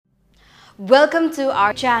Welcome to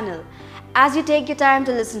our channel. As you take your time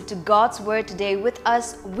to listen to God's Word today with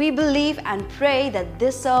us, we believe and pray that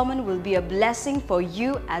this sermon will be a blessing for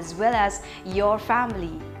you as well as your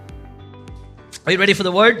family. Are you ready for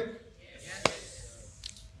the word?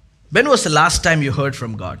 Yes. When was the last time you heard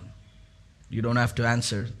from God? You don't have to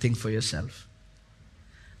answer. Think for yourself.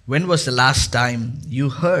 When was the last time you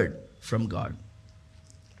heard from God?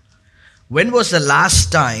 When was the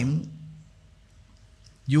last time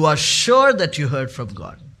you are sure that you heard from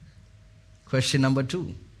God? Question number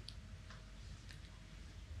 2.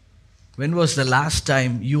 When was the last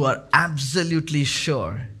time you are absolutely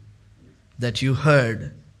sure that you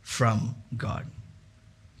heard from God?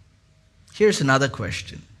 Here's another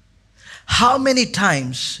question. How many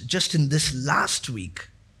times just in this last week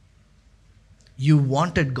you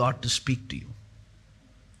wanted God to speak to you?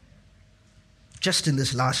 Just in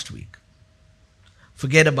this last week.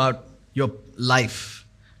 Forget about your life.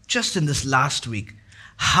 Just in this last week,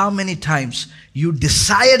 how many times you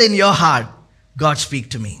desired in your heart, God, speak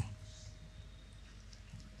to me?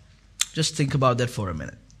 Just think about that for a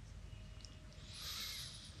minute.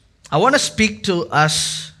 I want to speak to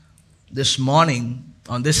us this morning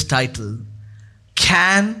on this title,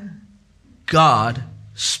 Can God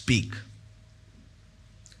Speak?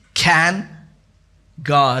 Can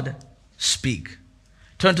God speak?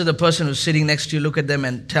 Turn to the person who's sitting next to you, look at them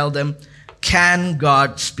and tell them, can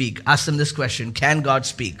God speak? Ask them this question, can God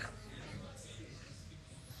speak?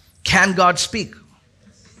 Can God speak?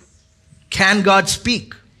 Can God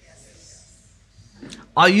speak?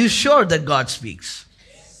 Are you sure that God speaks?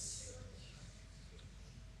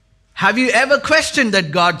 Have you ever questioned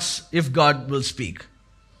that if God will speak?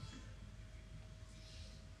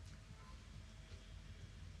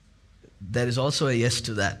 There is also a yes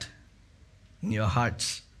to that in your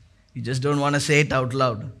hearts. You just don't want to say it out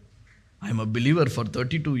loud. I'm a believer for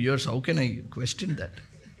 32 years. How can I question that?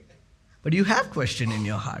 But you have question in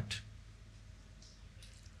your heart.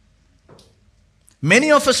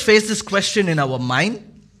 Many of us face this question in our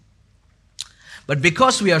mind. But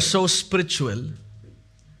because we are so spiritual,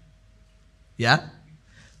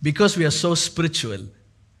 because we are so spiritual,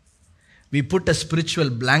 we put a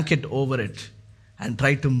spiritual blanket over it and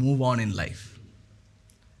try to move on in life.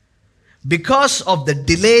 Because of the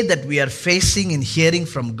delay that we are facing in hearing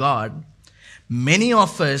from God, many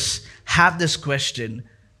of us have this question,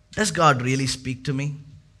 does God really speak to me?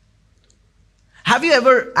 Have you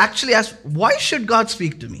ever actually asked, why should God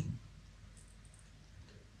speak to me?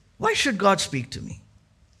 Why should God speak to me?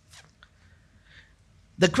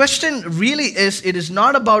 The question really is, it is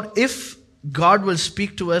not about if God will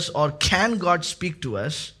speak to us or can God speak to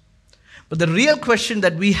us, but the real question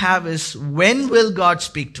that we have is, when will God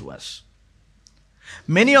speak to us?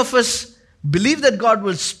 Many of us believe that God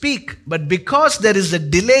will speak, but because there is a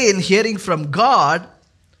delay in hearing from God,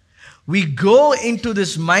 we go into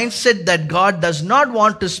this mindset that God does not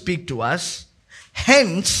want to speak to us,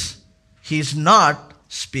 hence, He is not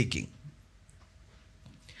speaking.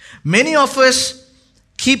 Many of us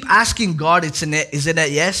keep asking God, is it a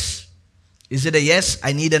yes? Is it a yes?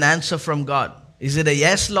 I need an answer from God. Is it a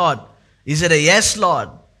yes, Lord? Is it a yes, Lord?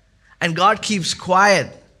 And God keeps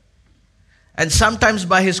quiet. And sometimes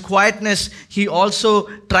by His quietness, He also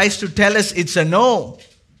tries to tell us it's a no.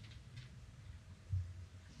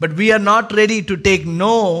 But we are not ready to take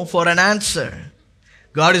no for an answer.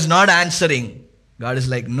 God is not answering. God is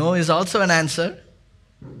like, no is also an answer.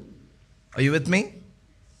 Are you with me?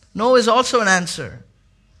 No is also an answer.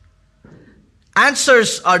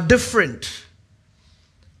 Answers are different.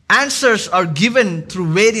 Answers are given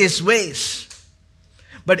through various ways.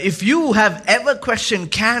 But if you have ever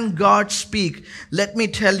questioned, can God speak? Let me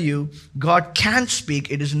tell you, God can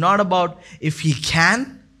speak. It is not about if He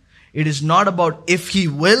can. It is not about if He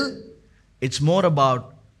will. It's more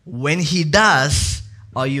about when He does,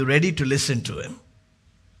 are you ready to listen to Him?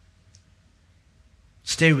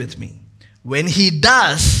 Stay with me. When He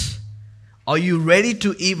does, are you ready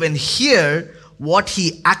to even hear what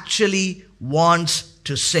He actually wants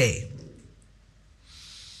to say?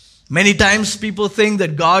 Many times people think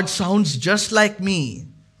that God sounds just like me.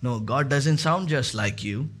 No, God doesn't sound just like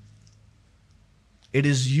you. It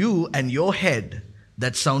is you and your head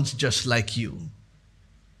that sounds just like you.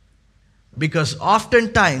 Because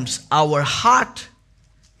oftentimes our heart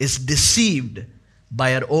is deceived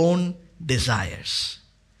by our own desires.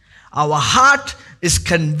 Our heart is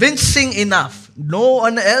convincing enough. No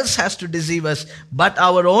one else has to deceive us but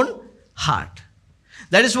our own heart.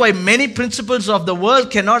 That is why many principles of the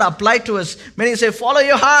world cannot apply to us. Many say, follow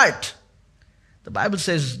your heart. The Bible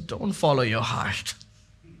says, don't follow your heart.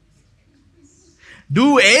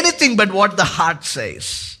 Do anything but what the heart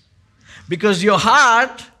says. Because your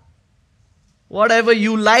heart, whatever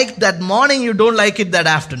you like that morning, you don't like it that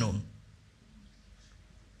afternoon.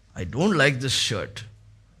 I don't like this shirt.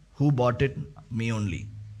 Who bought it? Me only.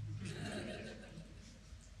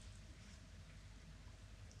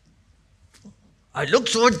 I look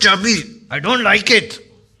so chubby. I don't like it.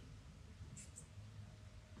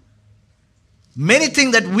 Many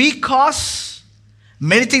things that we cause,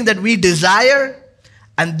 many things that we desire,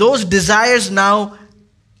 and those desires now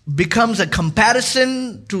becomes a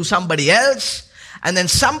comparison to somebody else, and then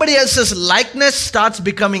somebody else's likeness starts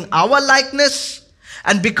becoming our likeness.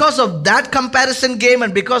 And because of that comparison game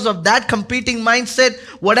and because of that competing mindset,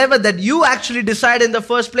 whatever that you actually decide in the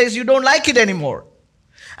first place, you don't like it anymore.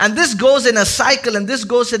 And this goes in a cycle, and this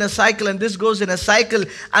goes in a cycle, and this goes in a cycle.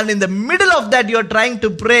 And in the middle of that, you're trying to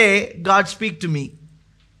pray, God, speak to me.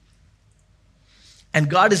 And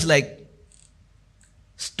God is like,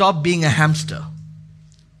 stop being a hamster.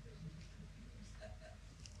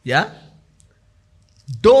 Yeah?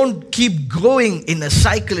 Don't keep going in a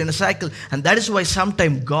cycle, in a cycle. And that is why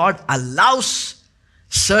sometimes God allows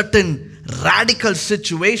certain radical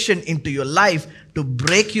situation into your life to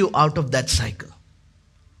break you out of that cycle.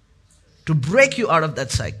 To break you out of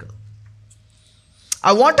that cycle.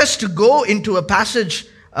 I want us to go into a passage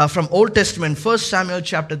from Old Testament, 1 Samuel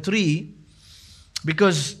chapter 3,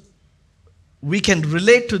 because we can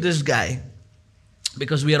relate to this guy,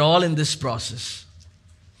 because we are all in this process.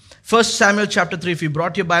 1 Samuel chapter 3, if you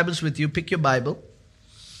brought your Bibles with you, pick your Bible.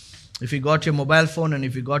 If you got your mobile phone and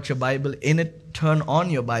if you got your Bible in it, turn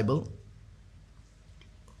on your Bible.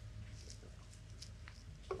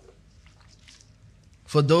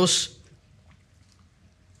 For those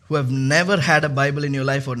who have never had a Bible in your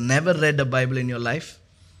life or never read a Bible in your life,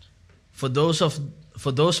 for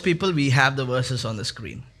those people, we have the verses on the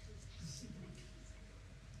screen.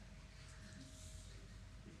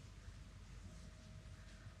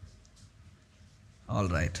 All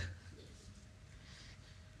right.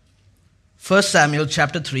 1 Samuel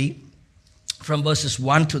chapter 3, from verses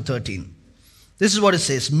 1 to 13. This is what it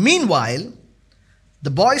says. Meanwhile, the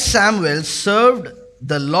boy Samuel served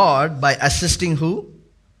the Lord by assisting who?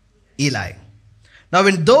 Eli. Now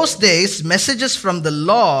in those days, messages from the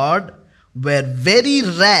Lord were very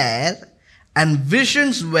rare and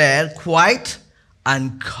visions were quite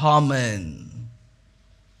uncommon.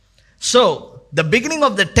 So, the beginning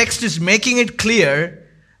of the text is making it clear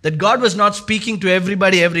that God was not speaking to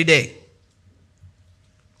everybody every day.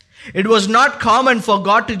 It was not common for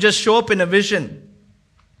God to just show up in a vision.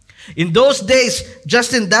 In those days,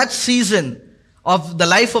 just in that season of the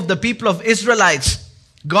life of the people of Israelites,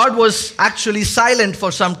 God was actually silent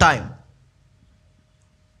for some time.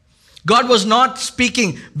 God was not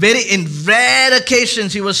speaking. In rare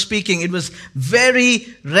occasions He was speaking. It was very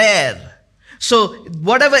rare. So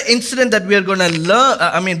whatever incident that we are going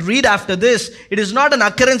to read after this, it is not an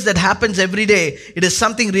occurrence that happens every day. It is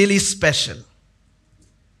something really special.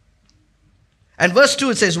 And verse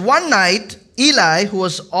 2, it says, one night, Eli, who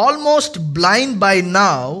was almost blind by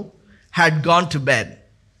now, had gone to bed.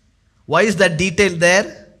 Why is that detail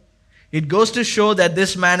there? It goes to show that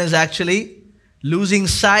this man is actually losing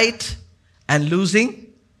sight and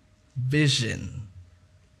losing vision.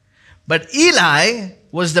 But Eli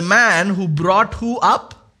was the man who brought who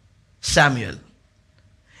up? Samuel.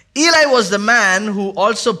 Eli was the man who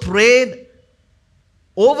also prayed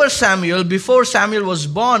over Samuel before Samuel was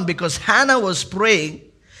born, because Hannah was praying.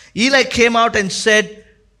 Eli came out and said,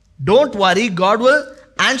 don't worry, God will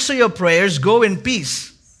answer your prayers, go in peace.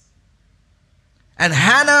 And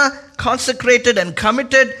Hannah consecrated and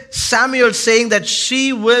committed Samuel, saying that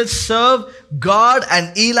she will serve God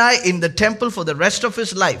and Eli in the temple for the rest of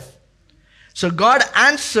his life. So God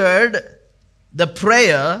answered the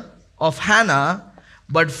prayer of Hannah,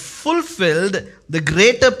 but fulfilled the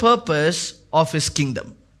greater purpose of His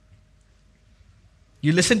kingdom.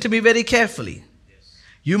 You listen to me very carefully.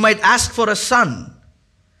 You might ask for a son,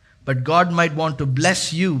 but God might want to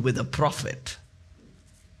bless you with a prophet.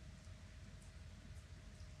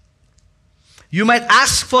 You might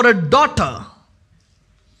ask for a daughter,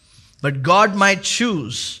 but God might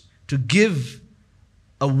choose to give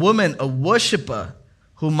a woman, a worshiper,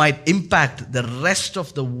 who might impact the rest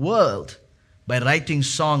of the world by writing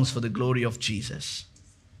songs for the glory of Jesus.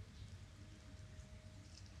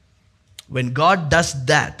 When God does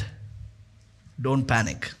that, don't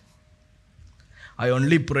panic. I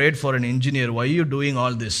only prayed for an engineer. Why are you doing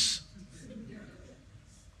all this?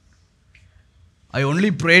 I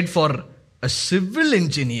only prayed for a civil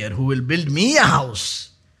engineer who will build me a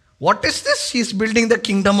house. What is this? He's building the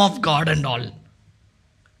kingdom of God and all.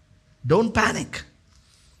 Don't panic.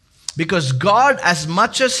 Because God, as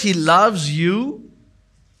much as He loves you,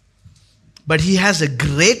 but He has a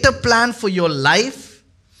greater plan for your life.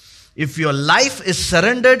 If your life is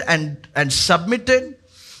surrendered and submitted,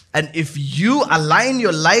 and if you align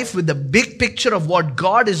your life with the big picture of what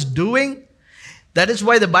God is doing, that is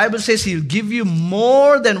why the Bible says He'll give you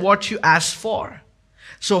more than what you ask for.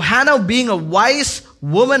 So Hannah, being a wise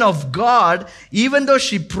woman of God, even though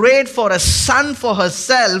she prayed for a son for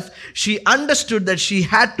herself, she understood that she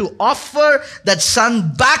had to offer that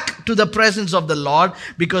son back to the presence of the Lord,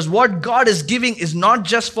 because what God is giving is not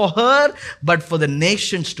just for her, but for the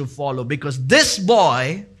nations to follow. Because this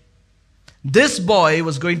boy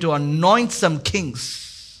was going to anoint some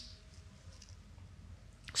kings.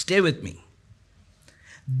 Stay with me.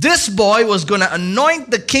 This boy was going to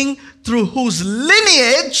anoint the king through whose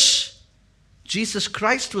lineage Jesus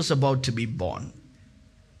Christ was about to be born.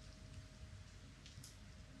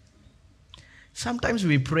 Sometimes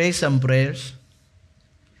we pray some prayers,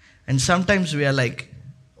 and sometimes we are like,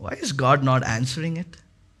 why is God not answering it?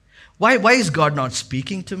 Why is God not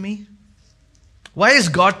speaking to me? Why is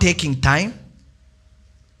God taking time?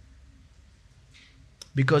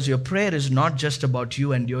 Because your prayer is not just about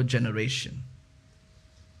you and your generation.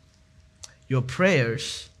 Your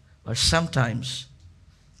prayers are sometimes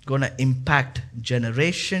going to impact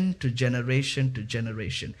generation to generation to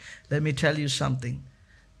generation. Let me tell you something.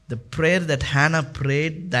 The prayer that Hannah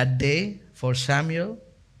prayed that day for Samuel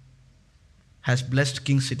has blessed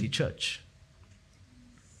King City Church.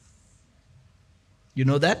 You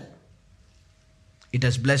know that? It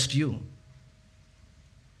has blessed you.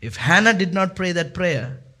 If Hannah did not pray that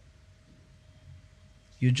prayer,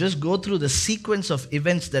 you just go through the sequence of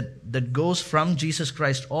events that goes from Jesus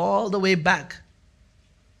Christ all the way back.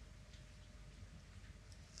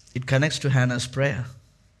 It connects to Hannah's prayer.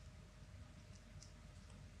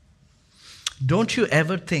 Don't you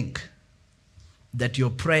ever think that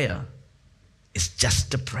your prayer is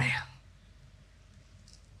just a prayer.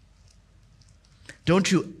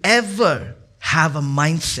 Don't you ever have a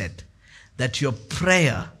mindset that your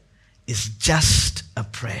prayer is just a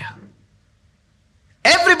prayer.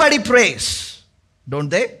 Everybody prays, don't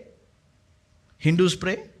they? Hindus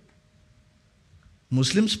pray.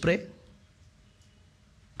 Muslims pray.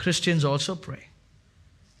 Christians also pray.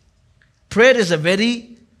 Prayer is a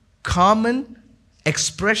very common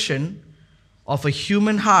expression of a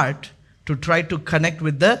human heart to try to connect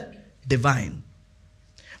with the divine.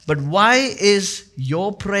 But why is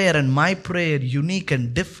your prayer and my prayer unique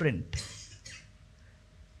and different?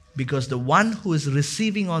 Because the one who is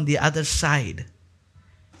receiving on the other side,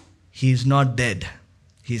 he is not dead,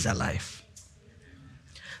 he is alive.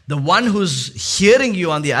 The one who's hearing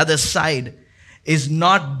you on the other side is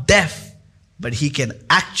not deaf, but he can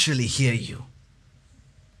actually hear you.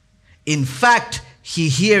 In fact, he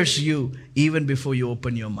hears you even before you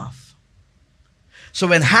open your mouth. So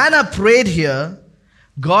when Hannah prayed here,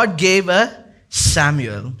 God gave a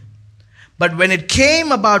Samuel. But when it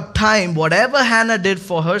came about time, whatever Hannah did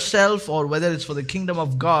for herself or whether it's for the kingdom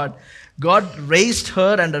of God, God raised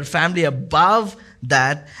her and her family above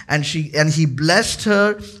that, and he blessed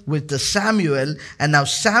her with the Samuel. And now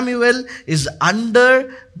Samuel is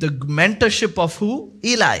under the mentorship of who?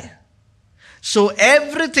 Eli. So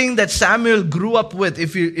everything that Samuel grew up with,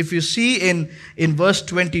 if you see in verse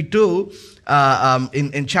 22,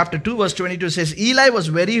 in chapter 2 verse 22, it says, Eli was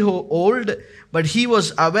very old, but he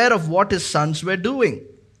was aware of what his sons were doing.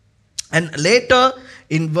 And later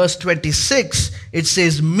in verse 26, it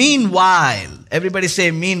says, meanwhile. Everybody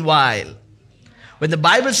say meanwhile. When the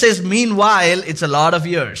Bible says meanwhile, it's a lot of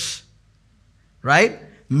years. Right?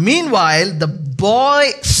 Meanwhile, the boy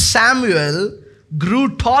Samuel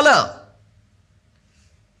grew taller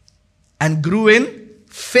and grew in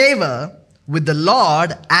favor with the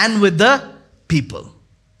Lord and with the people.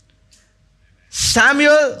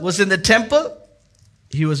 Samuel was in the temple.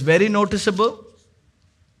 He was very noticeable.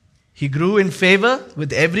 He grew in favor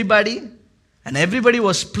with everybody, and everybody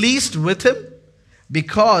was pleased with him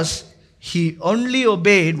because he only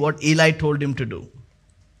obeyed what Eli told him to do.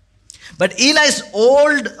 But Eli's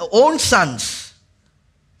own sons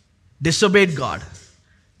disobeyed God,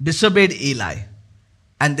 disobeyed Eli,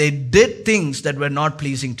 and they did things that were not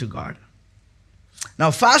pleasing to God. Now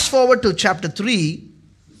fast forward to chapter 3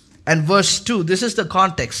 and verse 2. This is the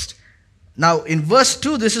context. Now in verse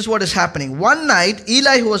 2, this is what is happening. One night,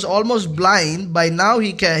 Eli, who was almost blind, by now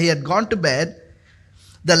he had gone to bed.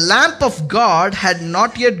 The lamp of God had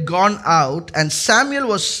not yet gone out, and Samuel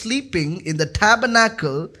was sleeping in the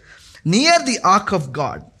tabernacle near the ark of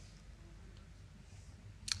God.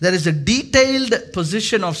 There is a detailed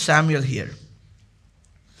position of Samuel here.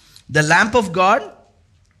 The lamp of God,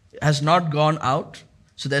 has not gone out.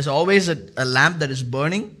 So there's always a lamp that is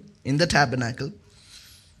burning in the tabernacle.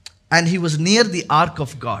 And he was near the ark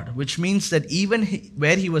of God, which means that even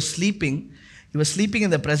where he was sleeping in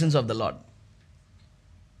the presence of the Lord.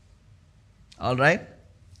 All right?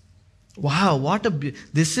 Wow,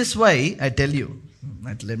 this is why I tell you.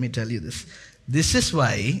 Let me tell you this. This is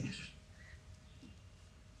why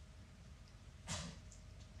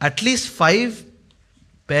at least 5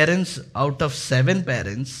 parents out of 7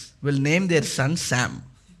 parents will name their son Sam.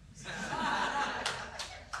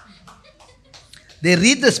 They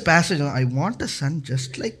read this passage, I want a son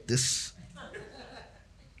just like this.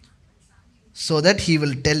 So that he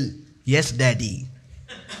will tell, yes, daddy.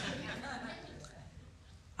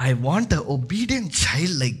 I want an obedient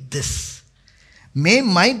child like this. May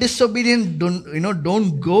my disobedience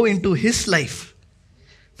don't go into his life.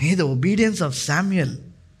 May the obedience of Samuel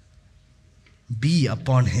be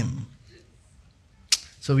upon him.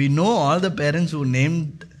 So we know all the parents who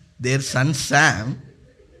named their son Sam,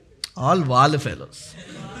 all Wall fellows.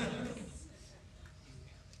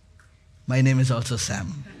 My name is also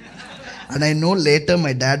Sam. And I know later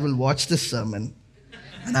my dad will watch this sermon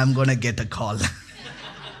and I'm going to get a call.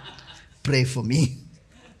 Pray for me.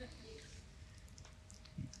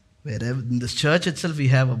 Wherever in this church itself, we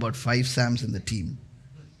have about 5 Sams in the team.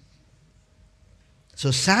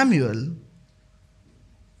 So Samuel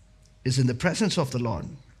is in the presence of the Lord.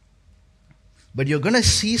 But you're going to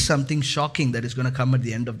see something shocking that is going to come at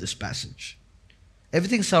the end of this passage.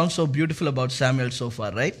 Everything sounds so beautiful about Samuel so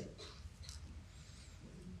far, right?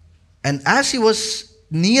 And as he was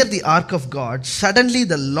near the ark of God, suddenly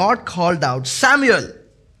the Lord called out, Samuel.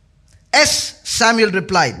 Yes, Samuel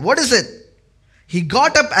replied. What is it? He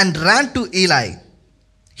got up and ran to Eli.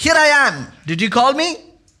 Here I am. Did you call me?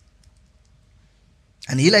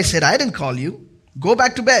 And Eli said, I didn't call you. Go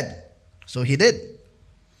back to bed. So he did.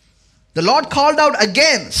 The Lord called out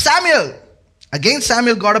again, Samuel. Again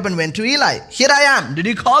Samuel got up and went to Eli. Here I am. Did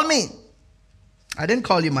you call me? I didn't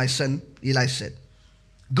call you, my son, Eli said.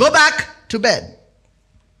 Go back to bed.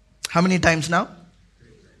 How many times now?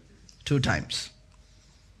 2 times.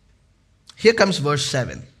 Here comes verse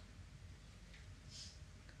 7.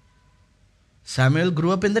 Samuel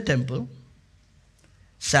grew up in the temple.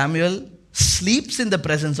 Samuel sleeps in the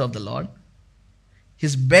presence of the Lord.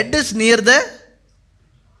 His bed is near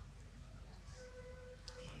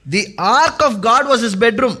the ark of God was his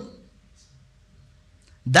bedroom.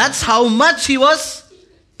 That's how much he was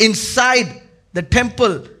inside the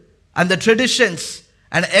temple and the traditions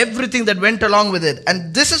and everything that went along with it.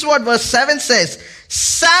 And this is what verse 7 says.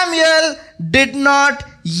 Samuel did not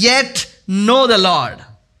yet know the Lord.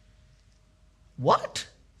 What?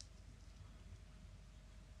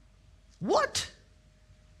 What?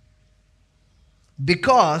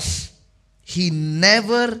 Because he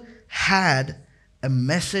never had a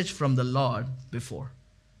message from the Lord before.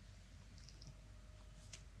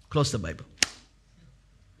 Close the Bible.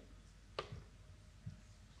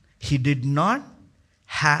 He did not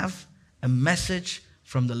have a message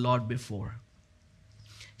from the Lord before.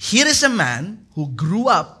 Here is a man who grew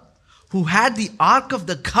up, who had the Ark of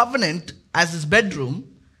the Covenant as his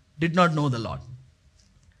bedroom, did not know the Lord.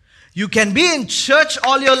 You can be in church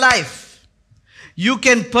all your life. You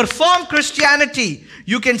can perform Christianity.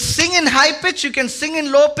 You can sing in high pitch. You can sing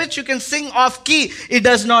in low pitch. You can sing off key. It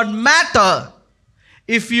does not matter.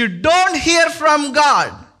 If you don't hear from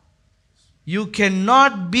God, you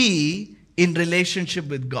cannot be in relationship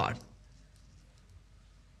with God.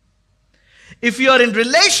 If you are in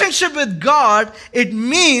relationship with God, it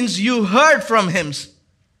means you heard from Him.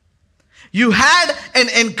 You had an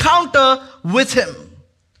encounter with Him.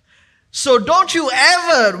 So don't you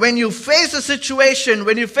ever, when you face a situation,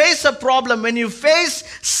 when you face a problem, when you face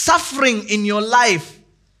suffering in your life,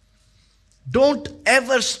 don't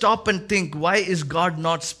ever stop and think, why is God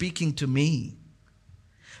not speaking to me?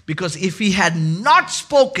 Because if He had not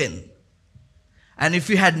spoken, and if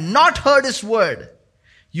you had not heard His word,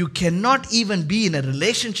 you cannot even be in a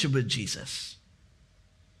relationship with Jesus.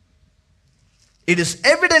 It is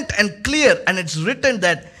evident and clear, and it's written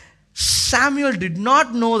that Samuel did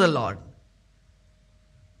not know the Lord.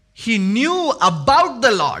 He knew about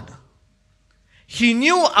the Lord. He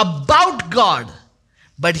knew about God,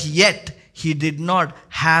 but yet he did not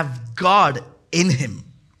have God in him.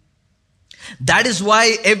 That is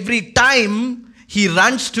why every time he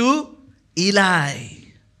runs to Eli.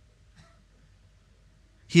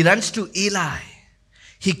 He runs to Eli.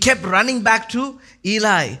 He kept running back to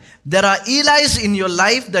Eli. There are Elis in your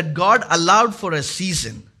life that God allowed for a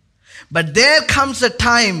season. But there comes a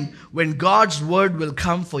time when God's word will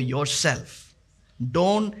come for yourself.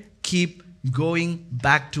 Don't keep going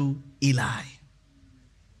back to Eli.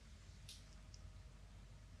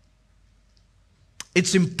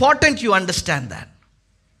 It's important you understand that.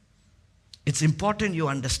 It's important you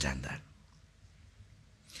understand that.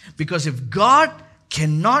 Because if God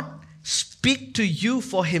cannot speak to you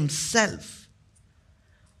for himself,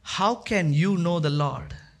 how can you know the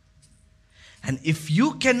Lord? And if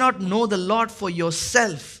you cannot know the Lord for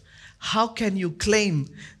yourself, how can you claim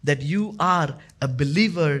that you are a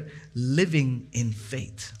believer living in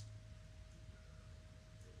faith?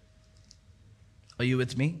 Are you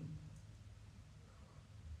with me?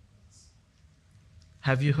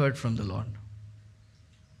 Have you heard from the Lord?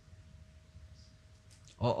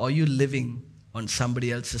 Or are you living on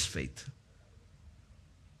somebody else's faith?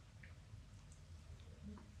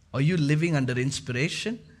 Are you living under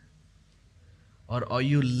inspiration? Or are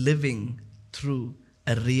you living through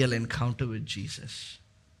a real encounter with Jesus?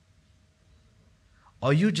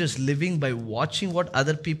 Are you just living by watching what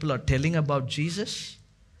other people are telling about Jesus?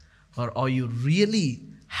 Or are you really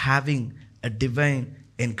having a divine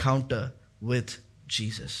encounter with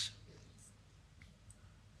Jesus?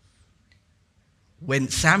 When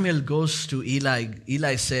Samuel goes to Eli,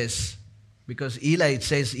 Eli says, because it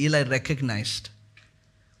says Eli recognized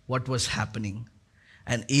what was happening.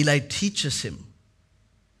 And Eli teaches him.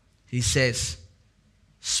 He says,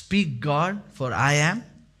 speak God, for I am.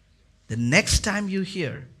 The next time you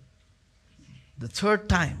hear, the third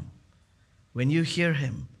time, when you hear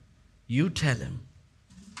him, you tell him,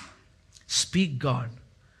 speak God,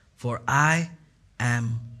 for I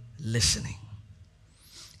am listening.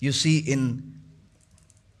 You see,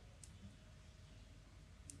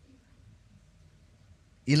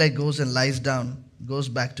 Eli goes and lies down, goes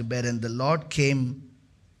back to bed, and the Lord came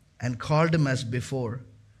and called him as before,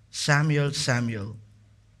 Samuel, Samuel.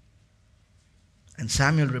 And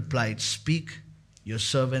Samuel replied, speak, your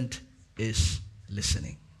servant is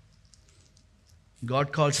listening.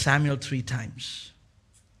 God called Samuel 3 times.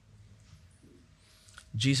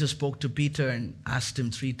 Jesus spoke to Peter and asked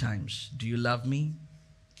him 3 times, do you love me?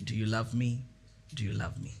 Do you love me? Do you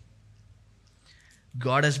love me?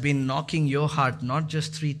 God has been knocking your heart not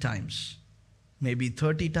just 3 times, maybe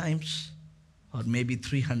 30 times, or maybe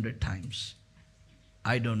 300 times.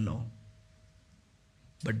 I don't know.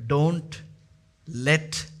 But don't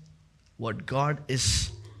let what God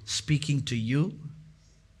is speaking to you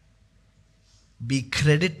be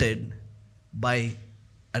credited by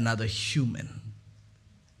another human.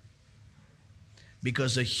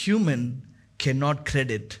 Because a human cannot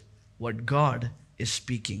credit what God is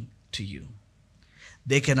speaking to you.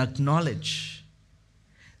 They can acknowledge.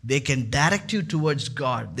 They can direct you towards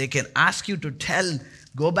God. They can ask you to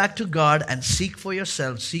go back to God and seek for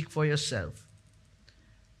yourself, seek for yourself.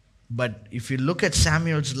 But if you look at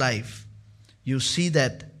Samuel's life, you see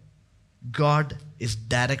that God is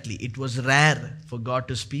directly. It was rare for God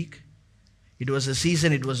to speak. It was a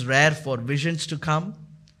season, it was rare for visions to come.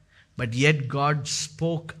 But yet God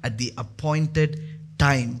spoke at the appointed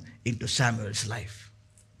time into Samuel's life.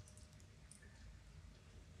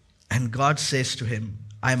 And God says to him,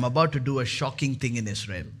 I am about to do a shocking thing in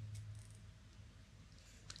Israel.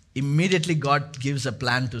 Immediately God gives a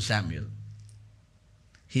plan to Samuel.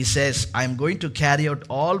 He says, I am going to carry out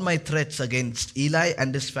all my threats against Eli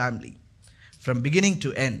and his family from beginning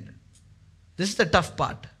to end. This is the tough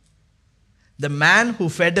part. The man who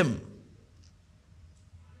fed him,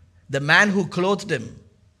 the man who clothed him,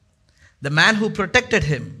 the man who protected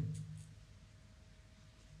him,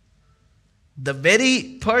 the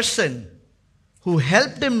very person who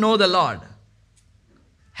helped him know the Lord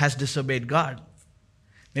has disobeyed God.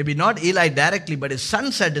 Maybe not Eli directly, but his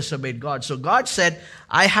sons had disobeyed God. So God said,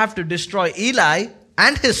 I have to destroy Eli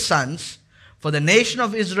and his sons for the nation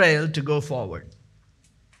of Israel to go forward.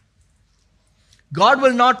 God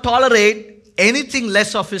will not tolerate anything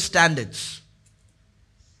less of his standards.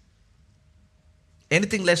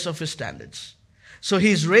 Anything less of his standards. So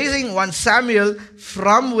he's raising one Samuel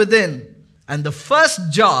from within. And the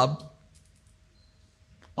first job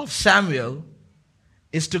of Samuel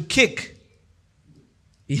is to kick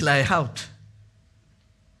Eli out.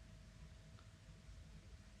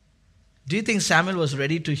 Do you think Samuel was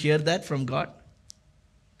ready to hear that from God?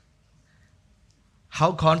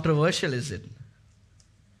 How controversial is it?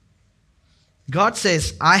 God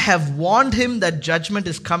says, I have warned him that judgment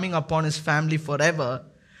is coming upon his family forever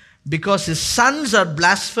because his sons are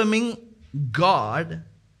blaspheming God.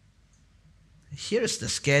 Here's the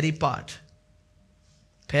scary part.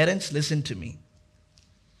 Parents, listen to me.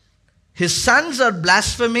 His sons are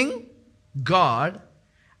blaspheming God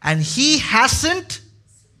and he hasn't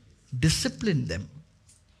disciplined them.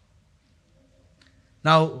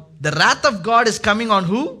 Now, the wrath of God is coming on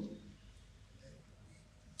who?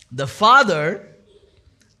 The Father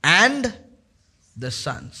and the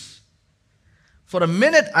sons. For a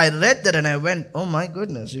minute, I read that and I went, oh my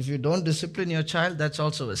goodness, if you don't discipline your child, that's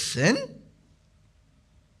also a sin?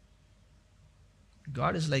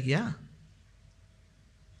 God is like, yeah.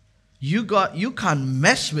 You can't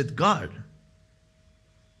mess with God.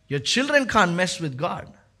 Your children can't mess with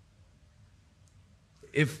God.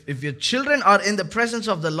 If your children are in the presence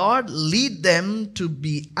of the Lord, lead them to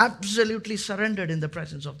be absolutely surrendered in the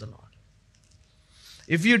presence of the Lord.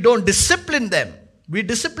 If you don't discipline them, we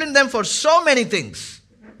discipline them for so many things.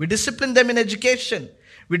 We discipline them in education.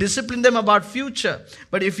 We discipline them about future.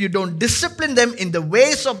 But if you don't discipline them in the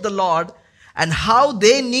ways of the Lord and how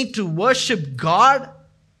they need to worship God,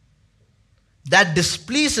 that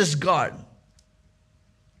displeases God.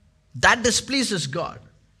 That displeases God.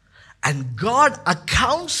 And God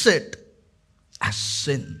accounts it as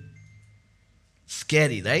sin.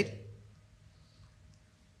 Scary, right?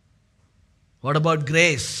 What about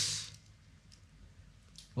grace?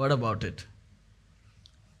 What about it?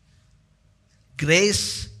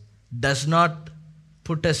 Grace does not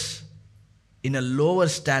put us in a lower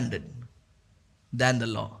standard than the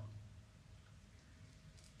law.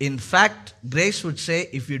 In fact, grace would say,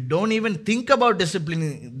 if you don't even think about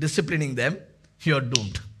disciplining them, you're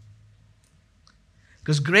doomed.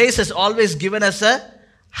 Because grace has always given us a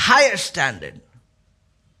higher standard.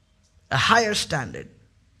 A higher standard.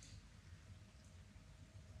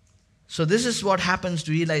 So this is what happens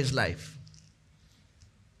to Eli's life.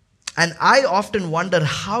 And I often wonder,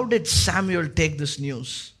 how did Samuel take this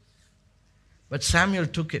news? But Samuel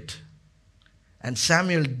took it. And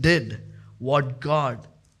Samuel did what God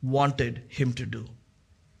wanted him to do.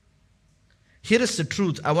 Here is the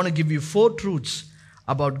truth. I want to give you 4 truths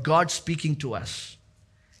about God speaking to us.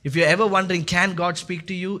 If you're ever wondering, can God speak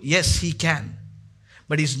to you? Yes, He can.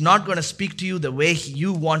 But He's not going to speak to you the way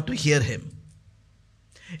you want to hear Him.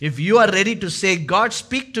 If you are ready to say, God,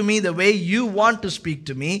 speak to me the way you want to speak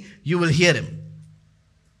to me, you will hear Him.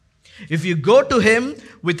 If you go to Him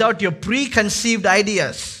without your preconceived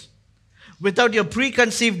ideas, without your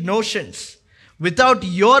preconceived notions, without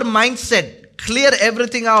your mindset, clear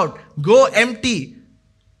everything out, go empty,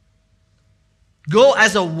 go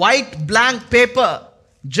as a white blank paper,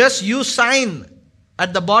 just you sign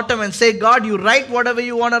at the bottom and say, God, you write whatever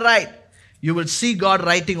you want to write. You will see God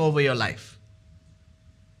writing over your life.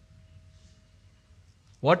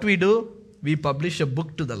 What we do, we publish a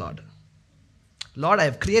book to the Lord. Lord, I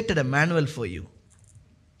have created a manual for you.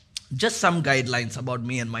 Just some guidelines about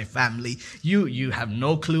me and my family. You have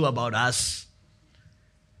no clue about us.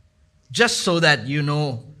 Just so that you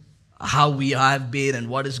know how we have been and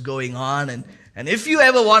what is going on. And if you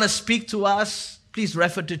ever want to speak to us, please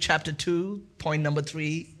refer to chapter 2, point number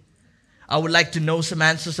 3. I would like to know some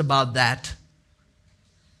answers about that.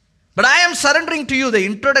 But I am surrendering to you. The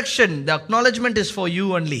introduction, the acknowledgement is for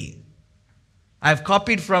you only. I have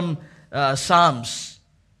copied from Psalms.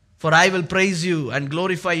 For I will praise you and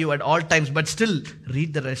glorify you at all times. But still,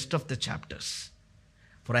 read the rest of the chapters.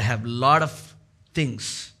 For I have a lot of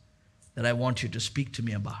things that I want you to speak to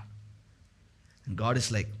me about. And God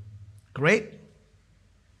is like, great.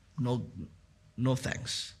 No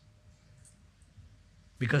thanks.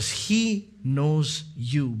 Because He knows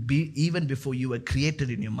you even before you were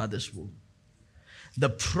created in your mother's womb. The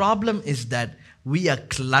problem is that we are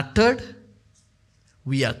cluttered.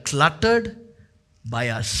 We are cluttered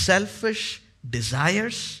by our selfish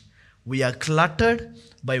desires. We are cluttered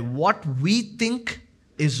by what we think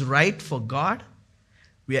is right for God.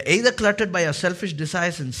 We are either cluttered by our selfish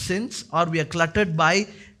desires and sins, or we are cluttered by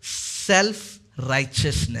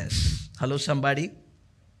self-righteousness. Hello, somebody?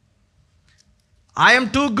 I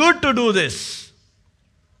am too good to do this.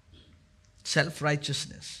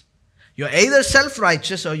 Self-righteousness. You're either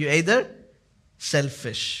self-righteous or you're either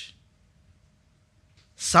selfish.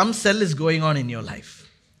 Some cell is going on in your life.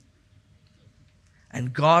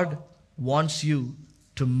 And God wants you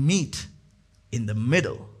to meet in the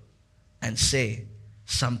middle and say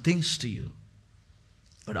some things to you.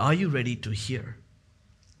 But are you ready to hear?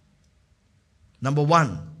 Number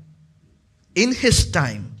 1, in His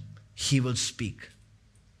time, He will speak.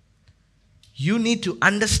 You need to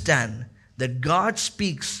understand that God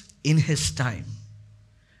speaks in His time.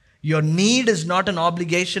 Your need is not an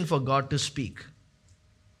obligation for God to speak.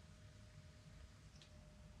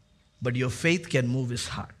 But your faith can move His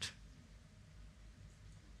heart.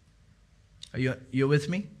 Are you with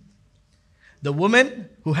me? The woman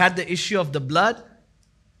who had the issue of the blood,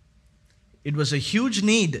 it was a huge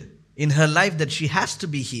need in her life that she has to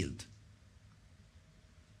be healed.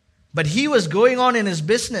 But he was going on in his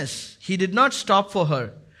business. He did not stop for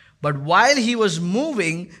her. But while he was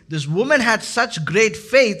moving, this woman had such great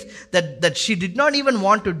faith that she did not even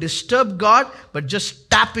want to disturb God, but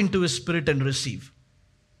just tap into his spirit and receive.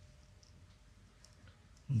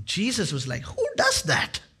 Jesus was like, who does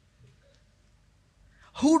that?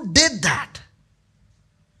 Who did that?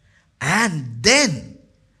 And then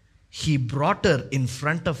he brought her in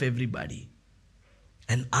front of everybody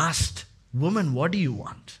and asked, woman, what do you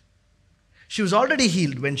want? She was already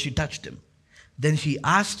healed when she touched him. Then he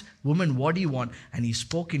asked, woman, what do you want? And he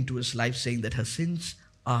spoke into his life saying that her sins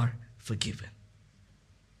are forgiven.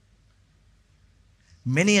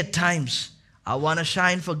 Many a times, I want to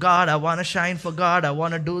shine for God. I want to shine for God. I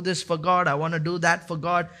want to do this for God. I want to do that for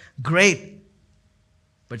God. Great.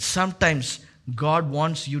 But sometimes God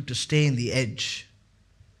wants you to stay in the edge.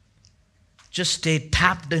 Just stay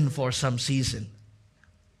tapped in for some season.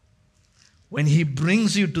 When he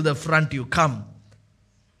brings you to the front, you come.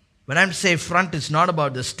 When I say front, it's not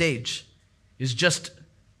about the stage. It's just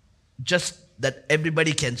that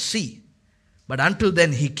everybody can see. But until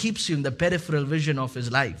then, he keeps you in the peripheral vision of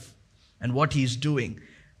his life and what he's doing.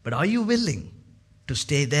 But are you willing to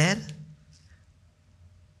stay there?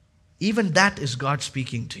 Even that is God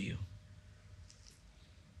speaking to you.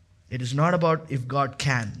 It is not about if God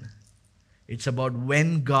can. It's about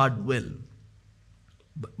when God will.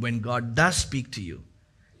 But when God does speak to you,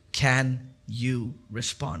 can you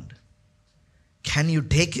respond? Can you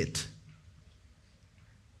take it?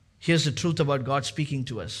 Here's the truth about God speaking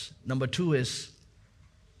to us. Number 2 is,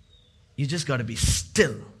 you just got to be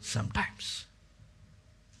still sometimes.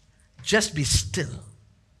 Just be still.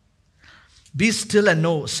 Be still and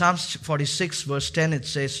know. Psalms 46 verse 10, it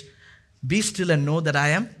says, be still and know that I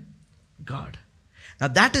am God. Now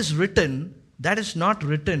that is not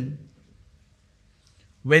written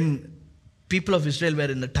when people of Israel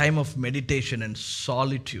were in the time of meditation and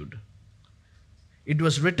solitude. It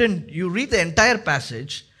was written, you read the entire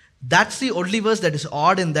passage, that's the only verse that is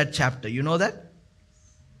odd in that chapter. You know that?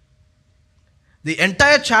 The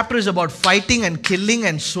entire chapter is about fighting and killing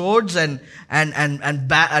and swords and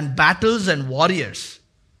battles and warriors.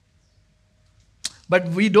 But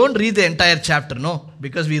we don't read the entire chapter, no,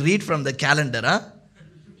 because we read from the calendar.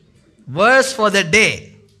 Verse for the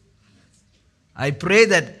day. I pray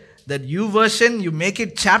that you version, you make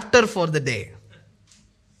it chapter for the day.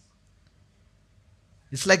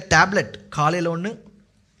 It's like tablet. Kaalil onnu,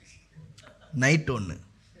 night onnu.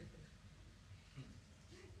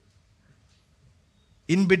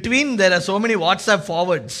 In between, there are so many WhatsApp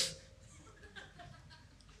forwards.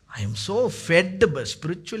 I am so fed, but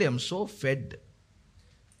spiritually I'm so fed.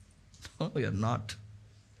 No, you're not.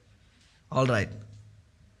 All right.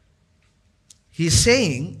 He's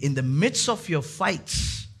saying, in the midst of your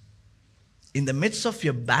fights, in the midst of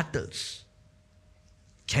your battles,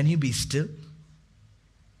 can you be still?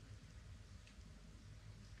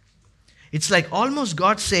 It's like almost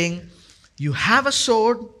God saying, you have a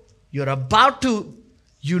sword, you're about to,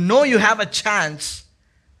 you know you have a chance,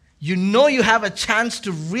 you know you have a chance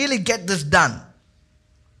to really get this done.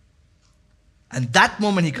 And that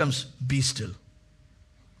moment he comes, be still.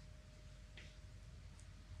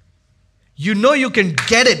 You know you can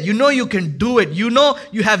get it. You know you can do it. You know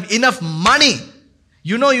you have enough money.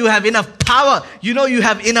 You know you have enough power. You know you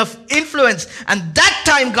have enough influence. And that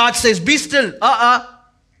time God says, be still.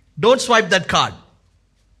 Don't swipe that card.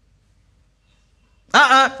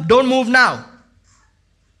 Don't move now.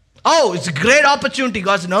 Oh, it's a great opportunity.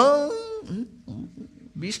 God says, no,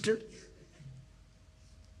 be still.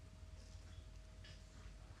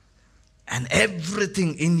 And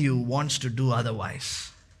everything in you wants to do otherwise.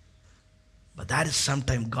 But that is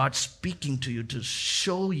sometimes God speaking to you to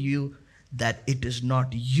show you that it is not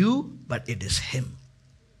you, but it is Him.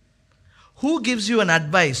 Who gives you an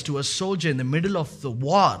advice to a soldier in the middle of the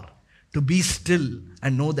war to be still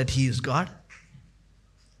and know that he is God?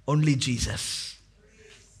 Only Jesus.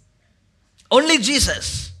 Only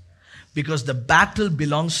Jesus. Because the battle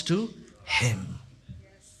belongs to Him.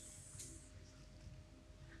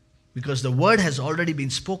 Because the word has already been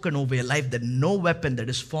spoken over your life that no weapon that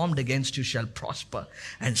is formed against you shall prosper.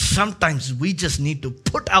 And sometimes we just need to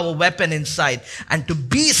put our weapon inside and to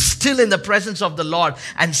be still in the presence of the Lord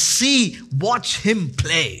and watch Him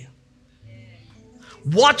play.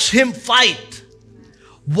 Watch Him fight.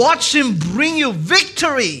 Watch Him bring you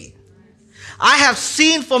victory. I have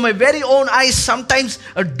seen for my very own eyes, sometimes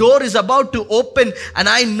a door is about to open and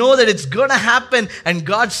I know that it's going to happen and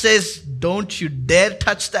God says, don't you dare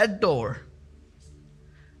touch that door.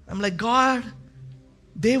 I'm like, God,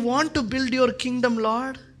 they want to build your kingdom,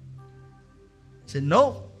 Lord. I said,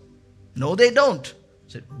 no, they don't.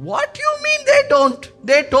 said, what do you mean they don't?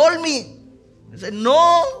 They told me. I said,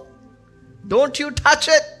 no, don't you touch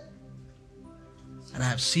it. And I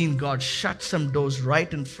have seen God shut some doors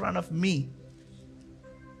right in front of me.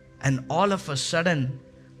 And all of a sudden,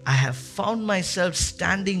 I have found myself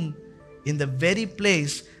standing in the very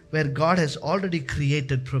place where God has already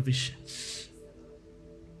created provisions.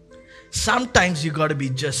 Sometimes you got to be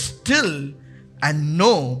just still and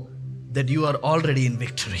know that you are already in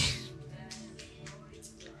victory.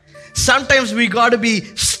 Sometimes we got to be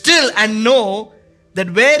still and know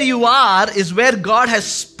that where you are is where God has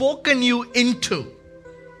spoken you into.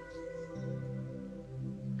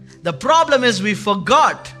 The problem is we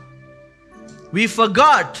forgot. We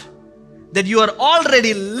forgot that you are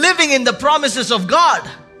already living in the promises of God.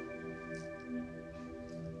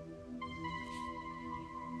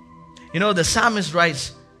 You know, the psalmist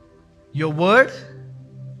writes, your word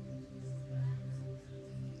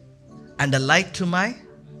and a light to my.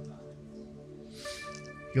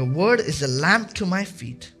 Your word is a lamp to my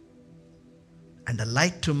feet and a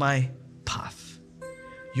light to my path.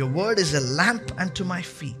 Your word is a lamp unto my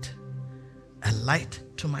feet, a light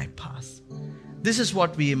to my path. This is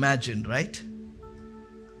what we imagine, right?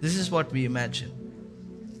 This is what we imagine.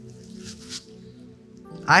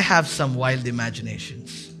 I have some wild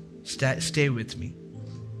imaginations. Stay with me.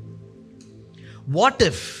 What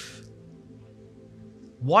if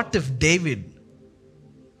David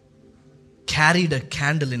carried a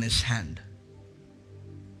candle in his hand,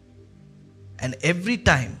 and every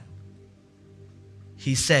time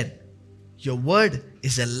he said, your word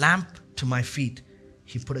is a lamp to my feet,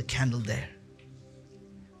 he put a candle there?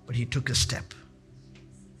 But he took a step.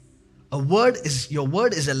 Your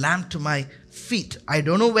word is a lamp to my feet. I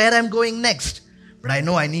don't know where I'm going next, but I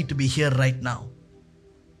know I need to be here right now.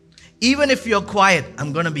 Even if you're quiet,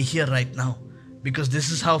 I'm going to be here right now because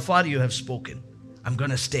this is how far you have spoken. I'm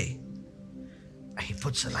going to stay. He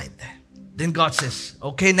puts a light there. Then God says,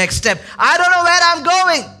 okay, next step. I don't know where I'm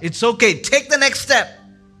going. It's okay. Take the next step.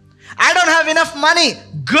 I don't have enough money.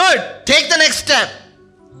 Good. Take the next step.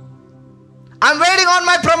 I'm waiting on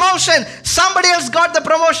my promotion. Somebody else got the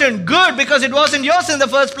promotion. Good, because it wasn't yours in the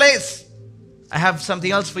first place. I have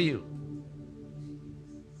something else for you.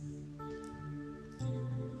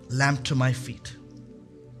 Lamp to my feet.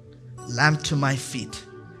 Lamp to my feet.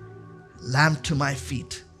 Lamp to my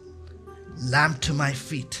feet. Lamp to my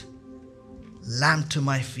feet. Lamp to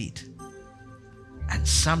my feet. And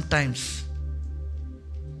sometimes,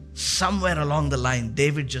 somewhere along the line,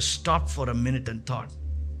 David just stopped for a minute and thought.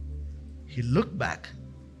 He looked back,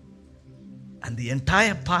 and the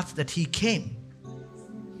entire path that he came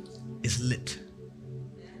is lit.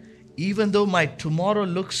 Even though my tomorrow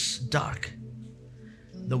looks dark,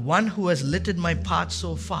 the one who has lit my path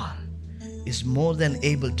so far is more than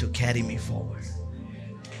able to carry me forward.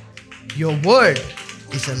 Your word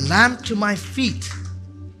is a lamp to my feet,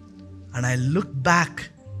 and I look back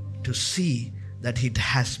to see that it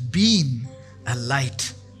has been a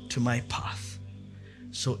light to my path.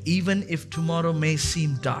 So even if tomorrow may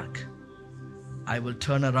seem dark, I will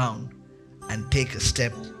turn around and take a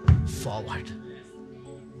step forward.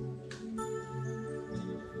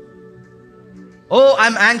 Oh,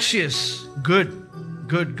 I'm anxious. Good.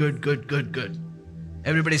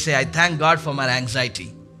 Everybody say, I thank God for my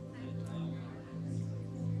anxiety.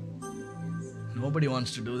 Nobody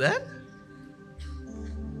wants to do that.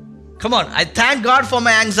 Come on, I thank God for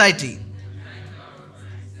my anxiety.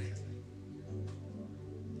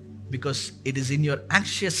 Because it is in your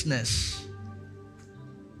anxiousness,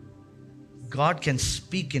 God can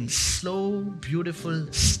speak in slow, beautiful,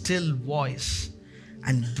 still voice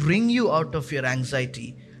and bring you out of your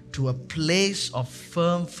anxiety to a place of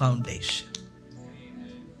firm foundation.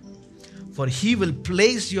 For He will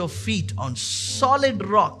place your feet on solid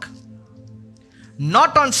rock,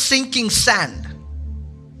 not on sinking sand.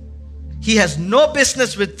 He has no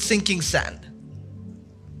business with sinking sand.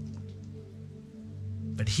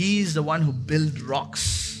 But He is the one who builds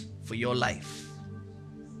rocks for your life.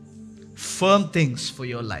 Firm things for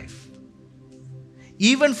your life.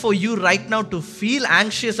 Even for you right now to feel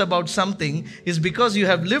anxious about something is because you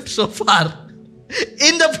have lived so far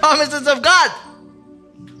in the promises of God.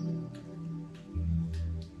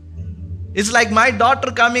 It's like my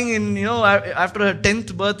daughter coming in, after her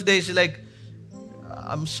 10th birthday, she's like,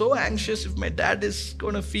 I'm so anxious if my dad is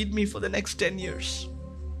going to feed me for the next 10 years.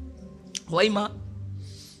 Why, ma?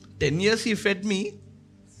 10 years he fed me.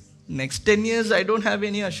 Next 10 years, I don't have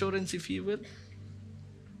any assurance if he will.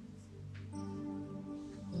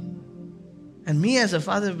 And me as a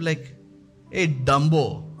father, like, hey,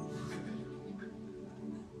 Dumbo.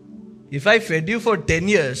 If I fed you for 10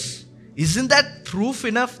 years, isn't that proof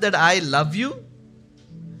enough that I love you?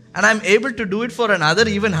 And I'm able to do it for another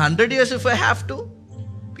even 100 years if I have to?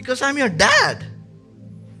 Because I'm your dad.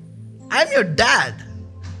 I'm your dad.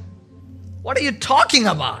 What are you talking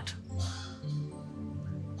about?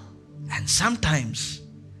 And sometimes,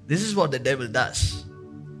 this is what the devil does.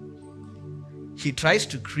 He tries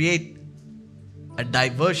to create a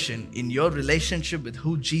diversion in your relationship with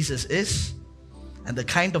who Jesus is and the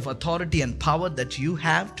kind of authority and power that you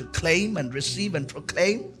have to claim and receive and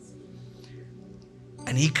proclaim.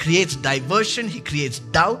 And he creates diversion, he creates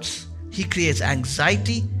doubts, he creates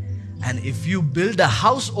anxiety. And if you build a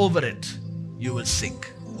house over it, you will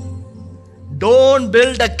sink. Don't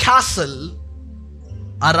build a castle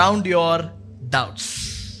around your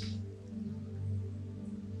doubts.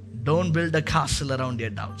 Don't build a castle around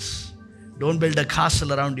your doubts. Don't build a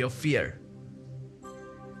castle around your fear.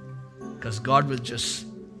 Because God will just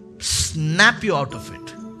snap you out of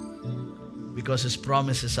it. Because His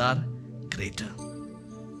promises are greater.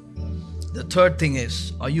 The third thing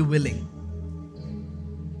is, are you willing?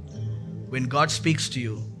 When God speaks to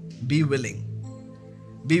you, be willing.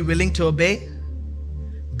 Be willing to obey.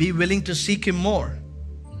 Be willing to seek Him more.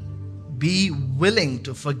 Be willing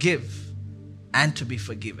to forgive and to be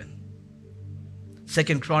forgiven.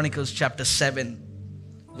 2 Chronicles chapter 7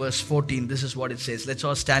 verse 14. This is what it says. Let's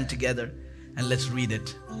all stand together and let's read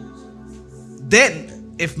it.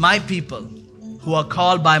 Then, if my people who are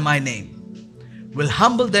called by my name will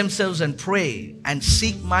humble themselves and pray and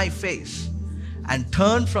seek my face and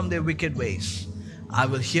turn from their wicked ways, I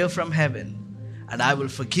will hear from heaven and I will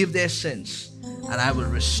forgive their sins and I will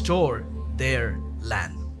restore their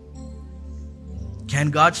land.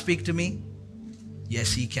 Can God speak to me?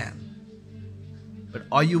 Yes, He can. But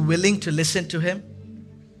are you willing to listen to Him?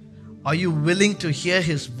 Are you willing to hear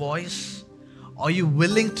His voice? Are you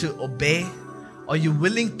willing to obey? Are you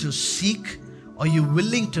willing to seek? Are you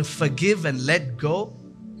willing to forgive and let go?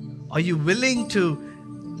 Are you willing to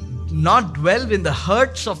not dwell in the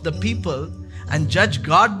hurts of the people and judge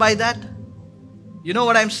God by that? You know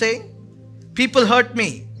what I'm saying? People hurt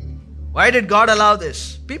me. Why did God allow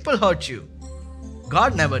this? People hurt you.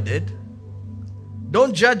 God never did.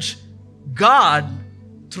 Don't judge God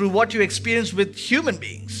through what you experience with human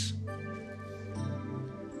beings.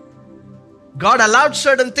 God allowed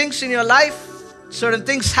certain things in your life. Certain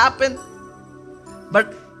things happen.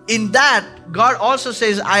 But in that, God also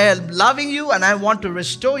says, I am loving you and I want to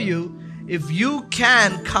restore you. If you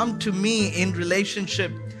can come to me in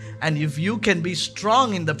relationship and if you can be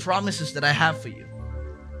strong in the promises that I have for you.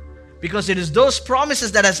 Because it is those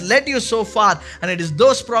promises that has led you so far, and it is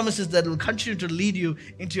those promises that will continue to lead you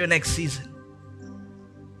into your next season.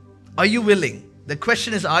 Are you willing? The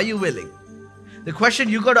question is, are you willing? The question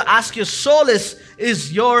you got to ask your soul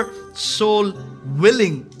is your soul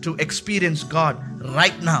willing to experience God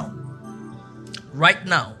right now? Right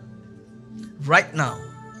now. Right now.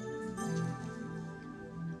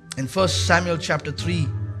 In 1 Samuel chapter 3,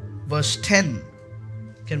 verse 10,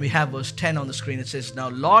 can we have verse 10 on the screen? It says, now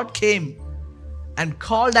Lord came and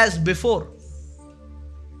called as before.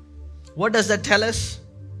 What does that tell us?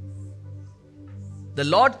 The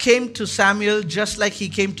Lord came to Samuel just like He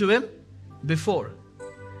came to him before.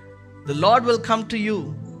 The Lord will come to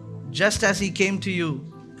you just as He came to you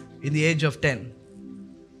in the age of 10.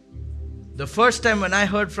 The first time when I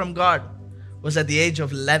heard from God was at the age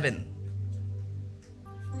of 11.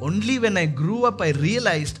 Only when I grew up, I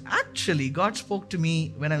realized actually God spoke to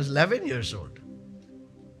me when I was 11 years old.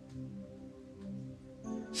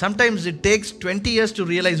 Sometimes it takes 20 years to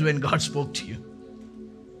realize when God spoke to you.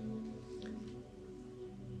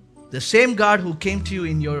 The same God who came to you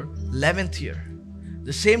in your 11th year,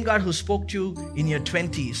 the same God who spoke to you in your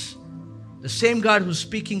 20s, the same God who's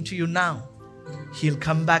speaking to you now, He'll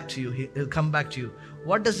come back to you. He'll come back to you.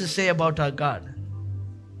 What does this say about our God?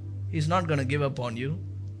 He's not going to give up on you.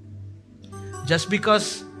 Just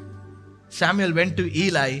because Samuel went to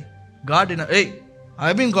Eli, God didn't, hey,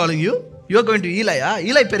 I've been calling you. You're going to Eli.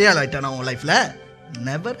 Eli periyal aita na life la.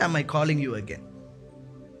 Never am I calling you again.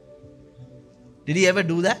 Did He ever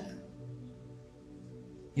do that?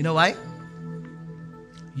 You know why?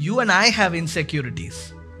 You and I have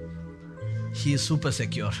insecurities. He is super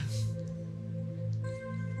secure.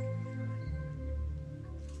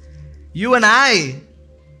 You and I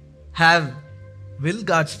have, will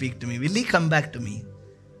God speak to me? Will He come back to me?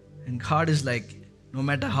 And God is like, no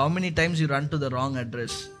matter how many times you run to the wrong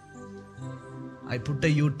address, I put a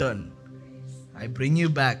U-turn. I bring you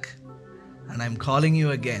back. And I'm calling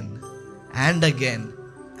you again. And again.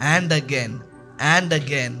 And again. And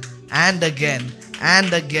again. And again.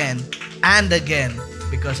 And again. And again.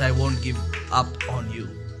 Because I won't give up on you.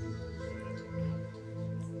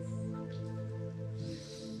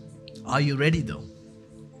 Are you ready though?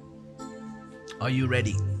 Are you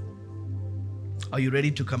ready? Are you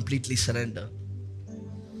ready to completely surrender?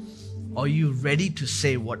 Are you ready to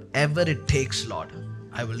say, whatever it takes, Lord,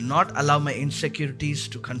 I will not allow my insecurities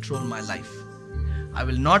to control my life. I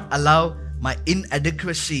will not allow my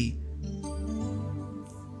inadequacy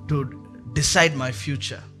to decide my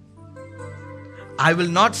future. I will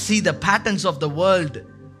not see the patterns of the world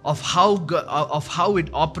of how it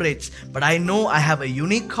operates, but I know I have a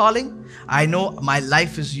unique calling. I know my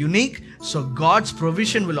life is unique, so God's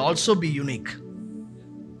provision will also be unique.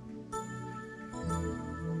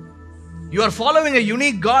 You are following a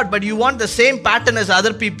unique God, but you want the same pattern as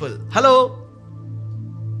other people. Hello?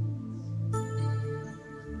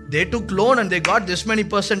 They took loan and they got this many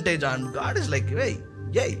percentage, and God is like, hey,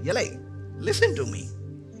 listen to me.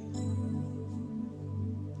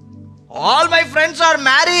 All my friends are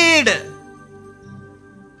married.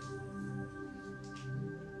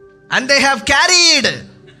 And they have carried.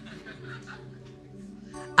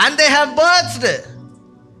 And they have birthed.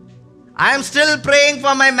 I am still praying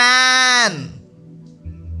for my man.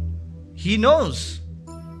 He knows.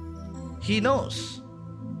 He knows.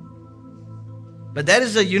 But there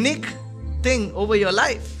is a unique thing over your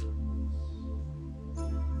life.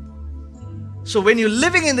 So when you're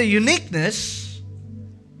living in the uniqueness,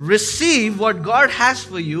 receive what God has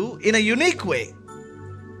for you in a unique way.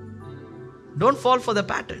 Don't fall for the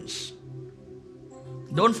patterns.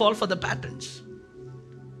 Don't fall for the patterns.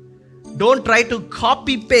 Don't try to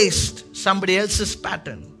copy paste somebody else's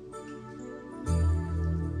pattern.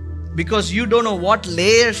 Because you don't know what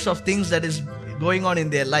layers of things that is going on in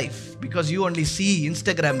their life. Because you only see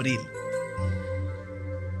Instagram reel.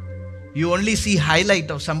 You only see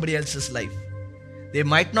highlight of somebody else's life. They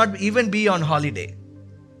might not even be on holiday.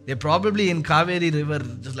 They're probably in Kaveri River,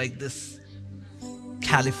 just like this.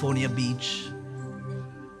 California beach.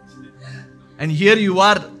 And here you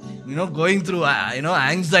are, going through,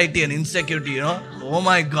 anxiety and insecurity, Oh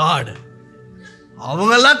my God.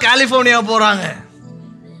 Avangalla California poranga.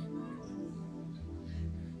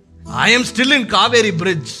 I am still in Kaveri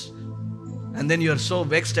Bridge. And then you are so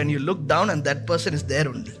vexed and you look down and that person is there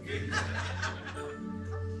only.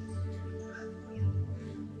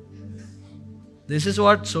 This is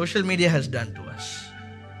what social media has done to us.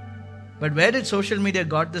 But where did social media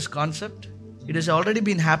got this concept? It has already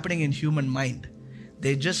been happening in human mind.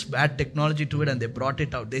 They just add technology to it and they brought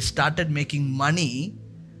it out. They started making money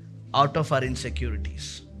out of our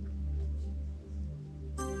insecurities.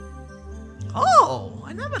 Oh,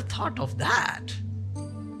 I never thought of that.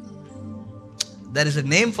 There is a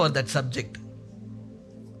name for that subject.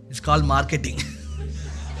 It's called marketing.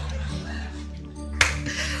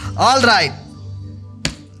 All right.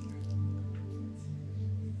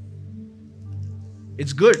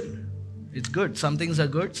 It's good. It's good. Some things are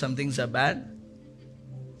good, some things are bad.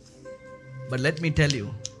 But let me tell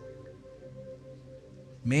you,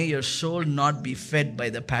 may your soul not be fed by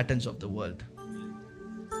the patterns of the world.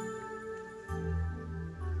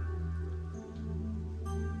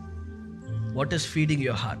 What is feeding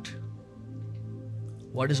your heart?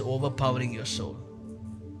 What is overpowering your soul?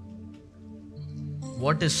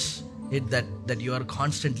 What is it that you are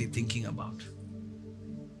constantly thinking about?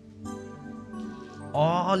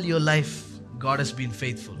 All your life, God has been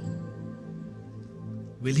faithful.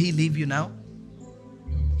 Will He leave you now?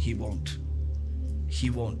 He won't. He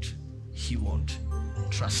won't. He won't.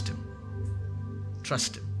 Trust Him.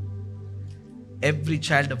 Trust Him. Every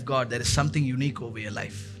child of God, there is something unique over your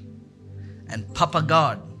life. And Papa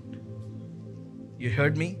God, you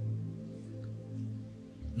heard me?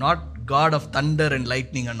 Not God of thunder and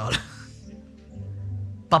lightning and all.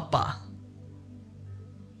 Papa.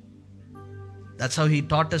 That's how He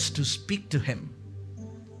taught us to speak to Him.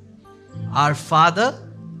 Our Father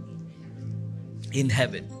in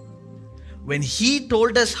heaven. When He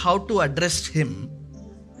told us how to address Him,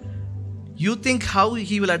 you think how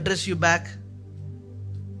He will address you back?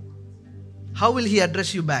 How will He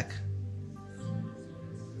address you back?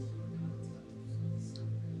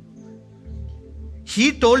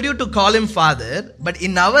 He told you to call Him Father, but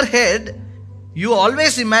in our head, you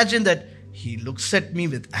always imagine that He looks at me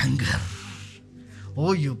with anger.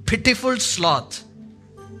 Oh, you pitiful sloth.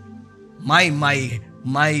 My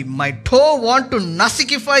toe want to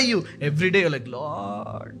nasikify you. Every day you're like,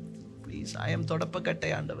 Lord, please, I am Thodapakatte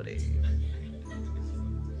Andavare.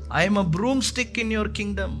 I am a broomstick in your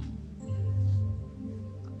kingdom.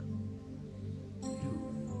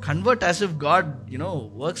 You convert as if God,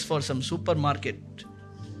 works for some supermarket.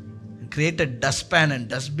 Create a dustpan and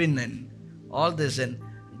dustbin and all this. And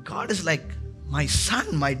God is like, my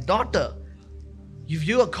son, my daughter. If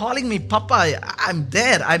you are calling me Papa, I'm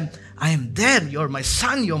there. I am there. You're my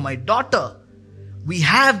son. You're my daughter. We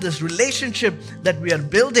have this relationship that we are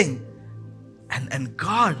building. And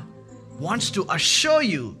God wants to assure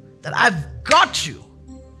you that I've got you.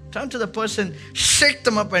 Turn to the person, shake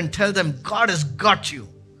them up and tell them, God has got you.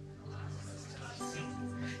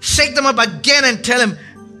 Shake them up again and tell him,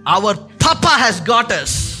 our Papa has got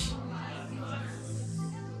us.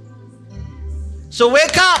 So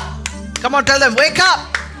wake up. Come on, tell them, wake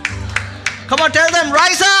up. Come on, tell them,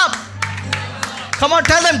 rise up. Come on,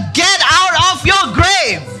 tell them, get out of your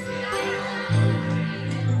grave.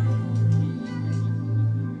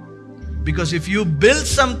 Because if you build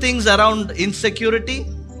some things around insecurity,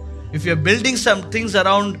 if you're building some things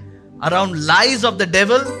around lies of the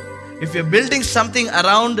devil, if you're building something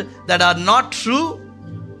around that are not true,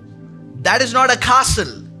 that is not a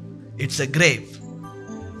castle, it's a grave.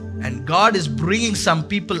 And God is bringing some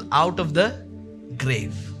people out of the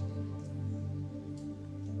grave.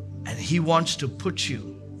 And He wants to put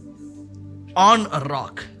you on a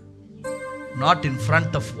rock, not in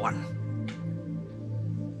front of one.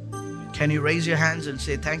 Can you raise your hands and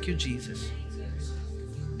say, thank you, Jesus?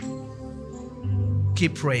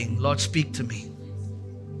 Keep praying. Lord, speak to me.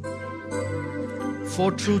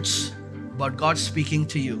 4 truths about God speaking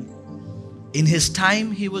to you. In His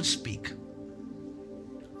time, He will speak.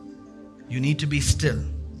 You need to be still.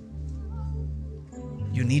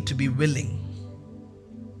 You need to be willing.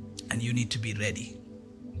 And you need to be ready.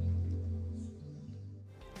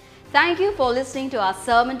 Thank you for listening to our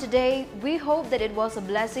sermon today. We hope that it was a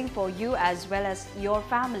blessing for you as well as your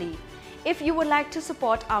family. If you would like to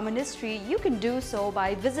support our ministry, you can do so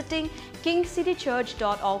by visiting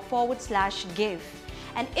kingcitychurch.org/give.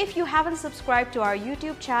 And if you haven't subscribed to our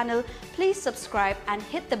YouTube channel, please subscribe and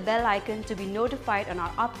hit the bell icon to be notified on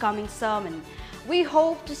our upcoming sermon. We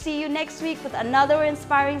hope to see you next week with another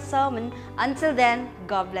inspiring sermon. Until then,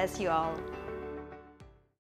 God bless you all.